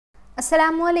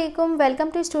अस्सलामुअलैकुम, welcome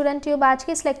to student tube. आज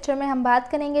के इस लेक्चर में हम बात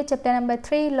करेंगे चैप्टर नंबर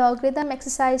 3 लॉगरिदम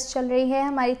एक्सरसाइज चल रही है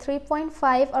हमारी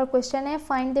 3.5 और क्वेश्चन है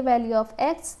find the value of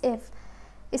x if.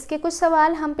 इसके कुछ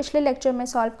सवाल हम पिछले लेक्चर में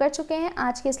सॉल्व कर चुके हैं।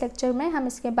 आज के इस लेक्चर में हम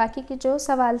इसके बाकी के जो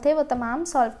सवाल थे वो तमाम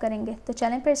सॉल्व करेंगे। तो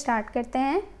चलें फिर स्टार्ट करते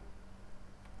हैं।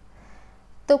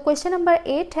 तो क्वेश्चन नंबर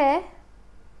 8 है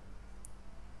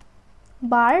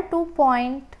बार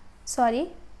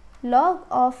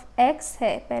लॉग ऑफ एक्स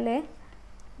है। पहले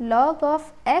log of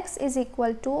x is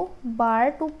equal to बार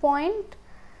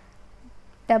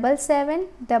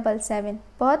 2.7777।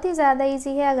 बहुत ही ज़्यादा इजी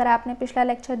है। अगर आपने पिछला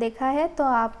लेक्चर देखा है तो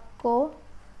आपको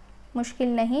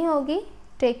मुश्किल नहीं होगी।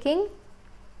 Taking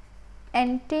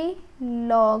anti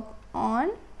log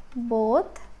on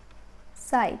both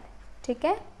side, ठीक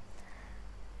है।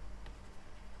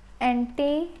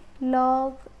 Anti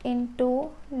log into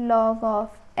log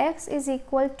of x is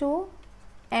equal to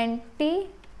anti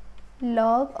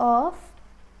log of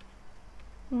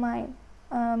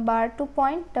बार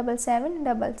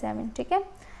 2.7777, ठीक है।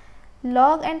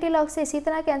 log एंटी लॉग से इसी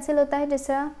तरह कैंसिल होता है जिस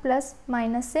तरह प्लस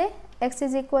माइनस से। x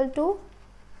is equal to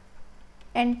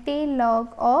anti log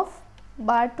of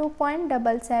बार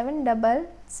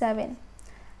 2.7777।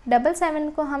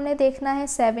 77 को हमने देखना है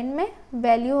 7 में,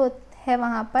 वैल्यू है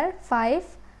वहाँ पर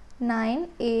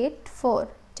 5984,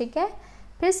 ठीक है।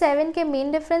 फिर 7 के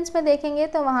मीन डिफरेंस में देखेंगे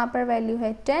तो वहाँ पर वैल्यू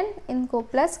है 10। इनको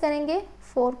प्लस करेंगे,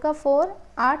 4 का 4,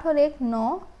 8 और 1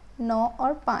 9, 9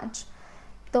 और 5,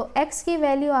 तो x की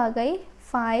वैल्यू आ गई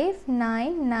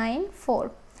 5994।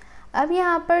 अब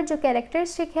यहाँ पर जो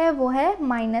कैरेक्टरिस्टिक है वो है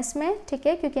माइनस में, ठीक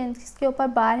है, क्योंकि इसके ऊपर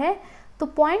बार है तो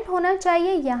पॉइंट होना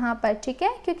चाहिए यहाँ पर, ठीक है।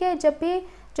 क्योंकि जब भी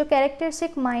जो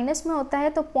कैरेक्टरिस्टिक माइनस में होता है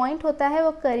तो पॉइंट होता है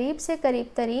वो करीब से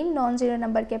करीब तरीन नॉन ज़ीरो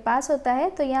नंबर के पास होता है।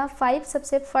 तो यहाँ 5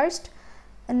 सबसे फर्स्ट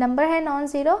नंबर है नॉन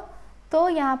ज़ीरो, तो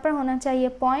यहाँ पर होना चाहिए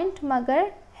पॉइंट,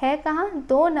 मगर है कहाँ,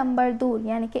 2 नंबर दूर,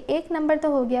 यानी कि एक नंबर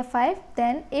तो हो गया 5,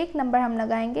 देन एक नंबर हम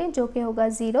लगाएंगे जो कि होगा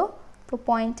 0, तो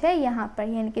पॉइंट है यहाँ पर,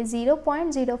 यानी कि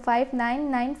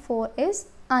 0.05994 इज़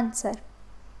आंसर।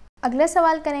 अगला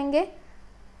सवाल करेंगे।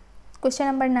 क्वेश्चन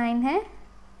नंबर 9 है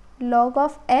log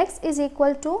of x is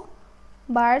equal to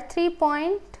bar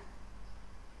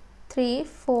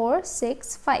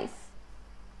 3.3465।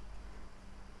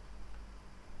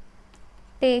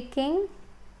 taking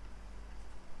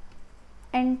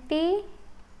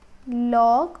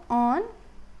anti-log on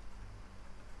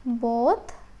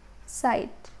both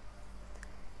side।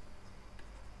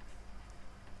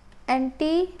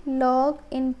 anti-log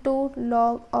into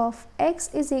log of x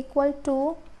is equal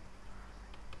to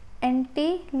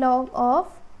anti-log of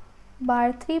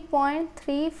bar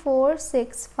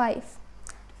 3.3465।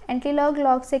 anti-log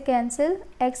log से cancel,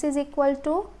 x is equal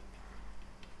to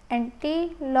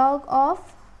anti-log of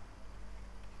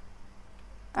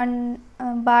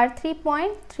बार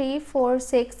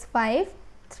 3.3465।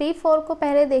 34 को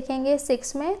पहले देखेंगे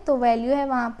 6 में तो value है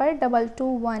वहाँ पर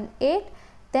 2218।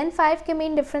 Then 5 के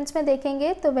मीन डिफरेंस में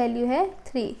देखेंगे तो वैल्यू है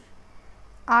 3।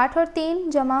 8 और 3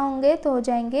 जमा होंगे तो हो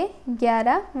जाएंगे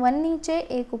 11, 1 नीचे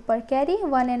 1 ऊपर कैरी,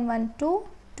 1 and 1 2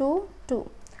 2 2,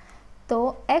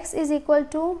 तो x is equal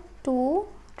to 2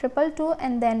 222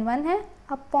 and then 1 है।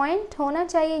 अब पॉइंट होना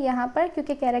चाहिए यहाँ पर,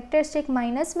 क्योंकि कैरेक्टरिस्टिक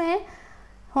माइनस में है,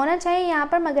 होना चाहिए यहाँ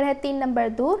पर, मगर है 3 नंबर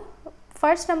दूर।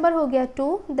 फर्स्ट नंबर हो गया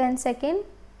 2, देन सेकंड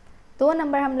 2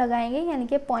 नंबर हम लगाएंगे, यानी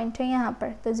कि पॉइंट है यहाँ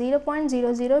पर, तो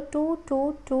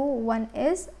 0.0022221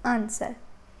 इज़ आंसर।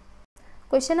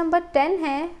 क्वेश्चन नंबर 10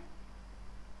 है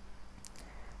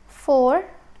 4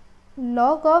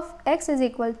 log of x is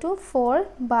equal to 4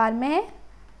 बार में है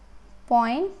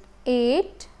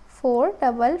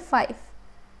 0.8455।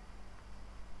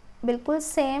 बिल्कुल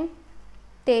same,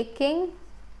 taking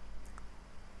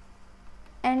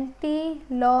anti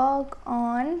log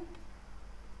on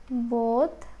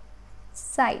both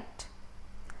side.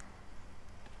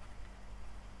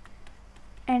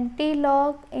 Anti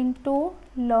log into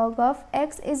log of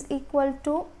x is equal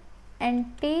to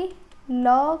anti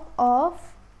log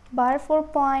of bar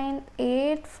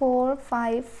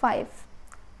 4.8455।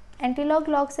 Anti log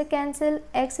log से cancel,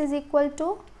 x is equal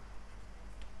to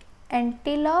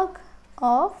anti-log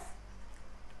of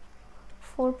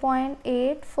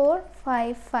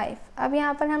 4.8455। अब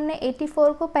यहाँ पर हमने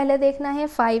 84 को पहले देखना है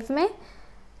 5 में,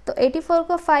 तो 84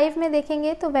 को 5 में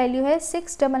देखेंगे तो वैल्यू है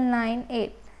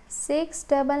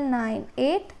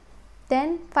 6998।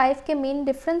 देन 5 के मीन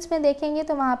डिफरेंस में देखेंगे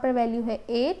तो वहाँ पर वैल्यू है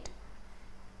 8,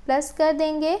 प्लस कर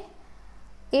देंगे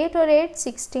 8 और 8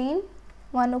 16,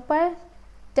 1 ऊपर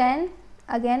 10,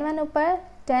 अगेन 1 ऊपर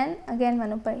 10, अगेन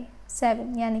 1 ऊपर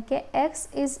 7, यानी कि x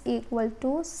is equal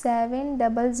to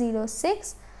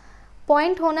 7006।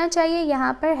 Point होना चाहिए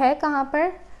यहाँ पर, है कहाँ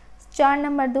पर, 4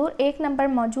 नंबर दूर 1 नंबर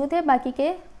मौजूद है, बाकी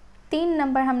के 3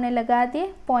 नंबर हमने लगा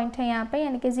दिए, पॉइंट है यहाँ पे,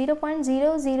 यानी कि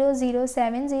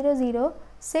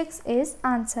 0.00070006 इज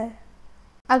आंसर।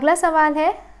 अगला सवाल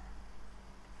है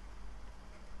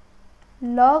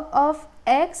log of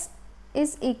x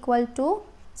is equal to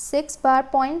 6 bar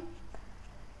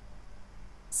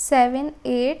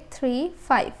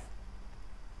 0.7835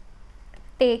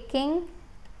 taking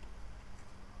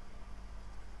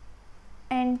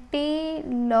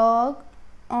anti-log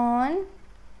on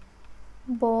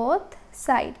both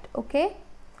side. Okay,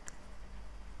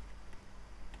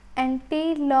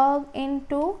 anti-log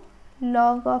into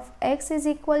log of x is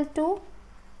equal to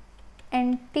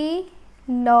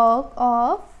anti-log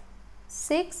of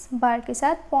 6 बार के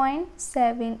साथ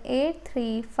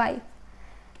 0.7835।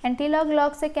 एंटी-लॉग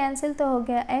लॉग से कैंसिल तो हो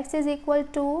गया, x is equal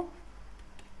to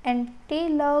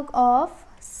anti-log of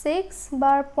 6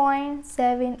 बार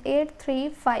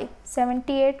 0.7835।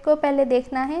 78 को पहले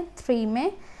देखना है 3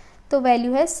 में, तो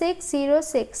वैल्यू है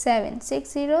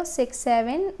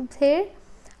 6067 फिर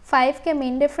 5 के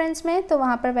मीन डिफरेंस में, तो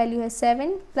वहाँ पर वैल्यू है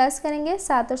 7, प्लस करेंगे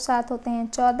 7 और 7 होते हैं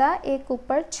 14, एक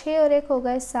ऊपर 6 और एक हो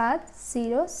गए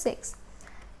 706,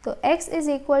 तो x is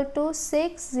equal to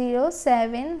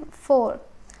 6074।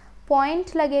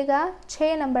 Point लगेगा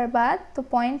 6 नंबर बाद, तो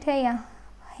पॉइंट है यहाँ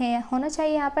है होना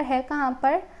चाहिए, यहाँ पर है कहाँ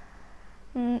पर,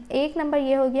 1 नंबर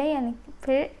ये हो गया, यानी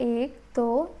फिर 1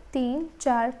 2 3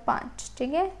 4 5,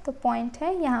 ठीक है, तो पॉइंट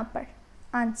है यहाँ पर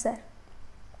आंसर।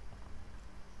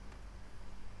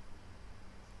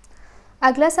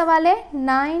 अगला सवाल है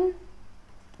 9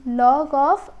 log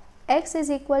of x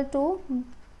is equal to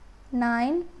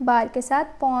 9 बार के साथ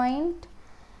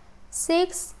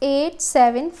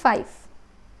 0.6875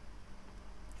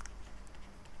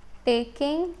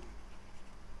 taking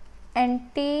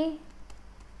anti-log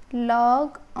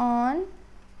on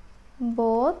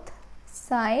both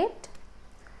side,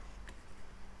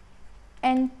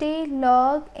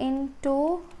 anti-log into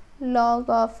log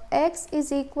of x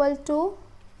is equal to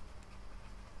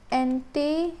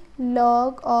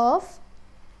anti-log of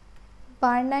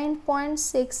bar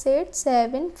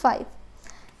 9.6875।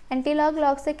 Anti-log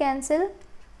log से cancel,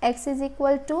 x is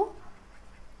equal to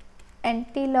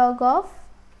anti-log of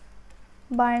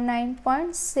बार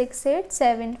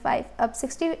 9.6875। अब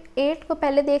 68 को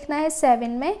पहले देखना है 7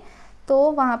 में,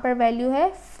 तो वहाँ पर वैल्यू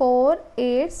है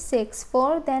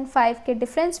 4864, देन 5 के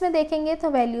डिफरेंस में देखेंगे तो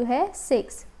वैल्यू है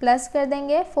 6, प्लस कर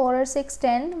देंगे 4 और 6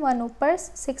 10, 1 ऊपर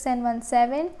 6 and 1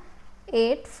 7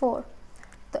 8 4,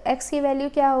 तो x की वैल्यू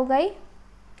क्या हो गई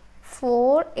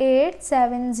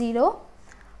 4870।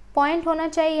 पॉइंट होना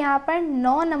चाहिए यहाँ पर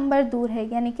 9 नंबर दूर है,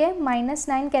 यानी कि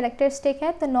 -9 कैरेक्टरिस्टिक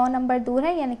है, तो 9 नंबर दूर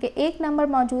है, यानी कि 1 नंबर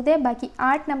मौजूद है, बाकी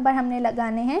 8 नंबर हमने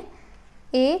लगाने हैं,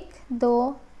 1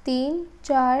 2 3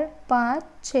 4 5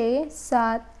 6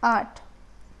 7 8,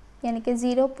 यानी कि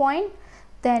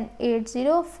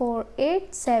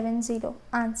 0.804870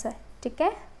 आंसर, ठीक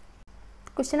है।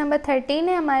 क्वेश्चन नंबर 13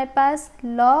 है हमारे पास,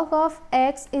 log of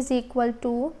x is equal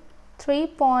to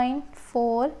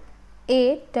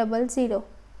 3.4800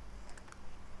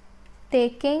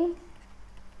 taking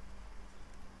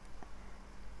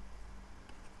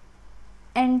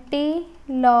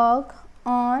anti-log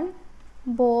on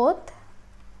both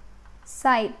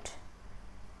side,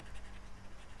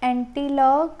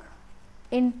 anti-log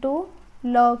into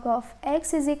log of x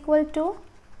is equal to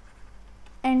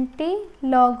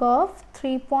anti-log of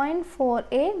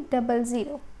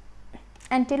 3.4800।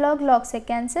 anti-log log से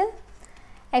cancel,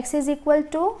 x is equal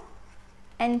to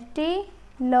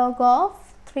anti-log of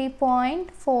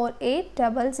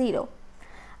 3.4800।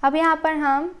 अब यहाँ पर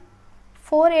हम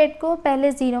 48 को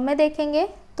पहले 0 में देखेंगे,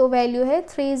 तो वैल्यू है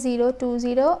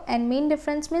 3020 एंड मीन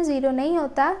डिफरेंस में 0 नहीं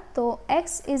होता, तो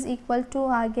x इज इक्वल टू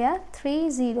आ गया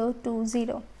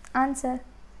 3020 आंसर।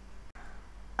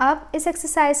 अब इस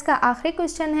एक्सरसाइज का आखिरी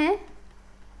क्वेश्चन है,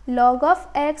 log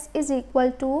of x is equal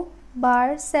to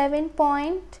bar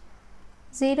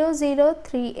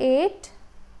 7.0038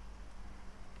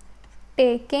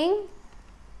 taking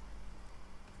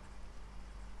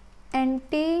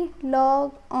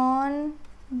anti-log on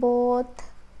both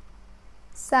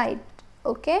side,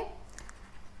 okay,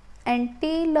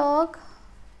 anti-log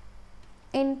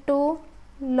into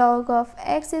log of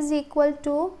x is equal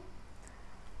to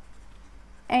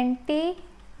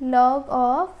anti-log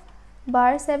of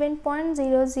bar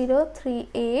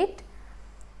 7.0038,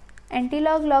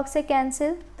 anti-log log से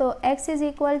cancel, तो x is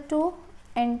equal to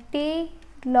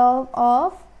anti-log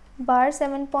of बार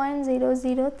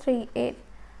 7.0038।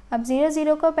 अब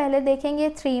 00 को पहले देखेंगे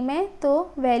 3 में,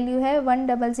 तो value है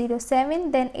 1007,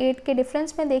 then 8 के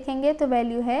डिफरेंस में देखेंगे तो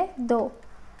वैल्यू है 2,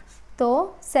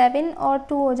 तो 7 और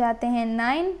 2 हो जाते हैं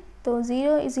 9, तो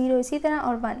 0 0 इसी तरह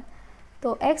और 1,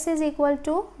 तो x is equal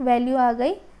to value आ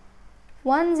गई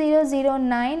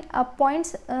 1009। अब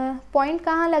पॉइंट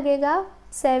कहाँ लगेगा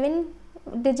 7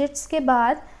 डिजिट्स के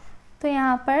बाद, तो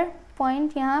यहाँ पर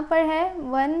पॉइंट यहाँ पर है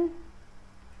 1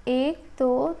 1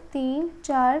 2 3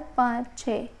 4 5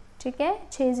 6, ठीक है,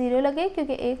 6 0 लगे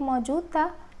क्योंकि 1 मौजूद था,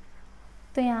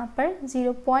 तो यहाँ पर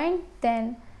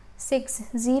 0.6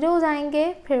 zeros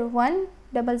आएंगे, फिर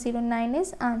 1009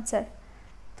 इज़ आंसर।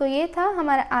 तो ये था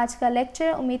हमारा आज का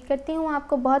लेक्चर। उम्मीद करती हूँ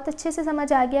आपको बहुत अच्छे से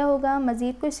समझ आ गया होगा।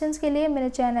 मज़ीद क्वेश्चंस के लिए मेरे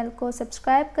चैनल को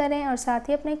सब्सक्राइब करें और साथ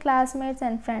ही अपने क्लासमेट्स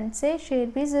एंड फ्रेंड्स से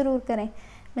शेयर भी ज़रूर करें।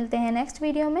 मिलते हैं नेक्स्ट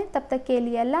वीडियो में, तब तक के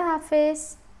लिए अल्लाह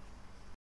हाफिज़।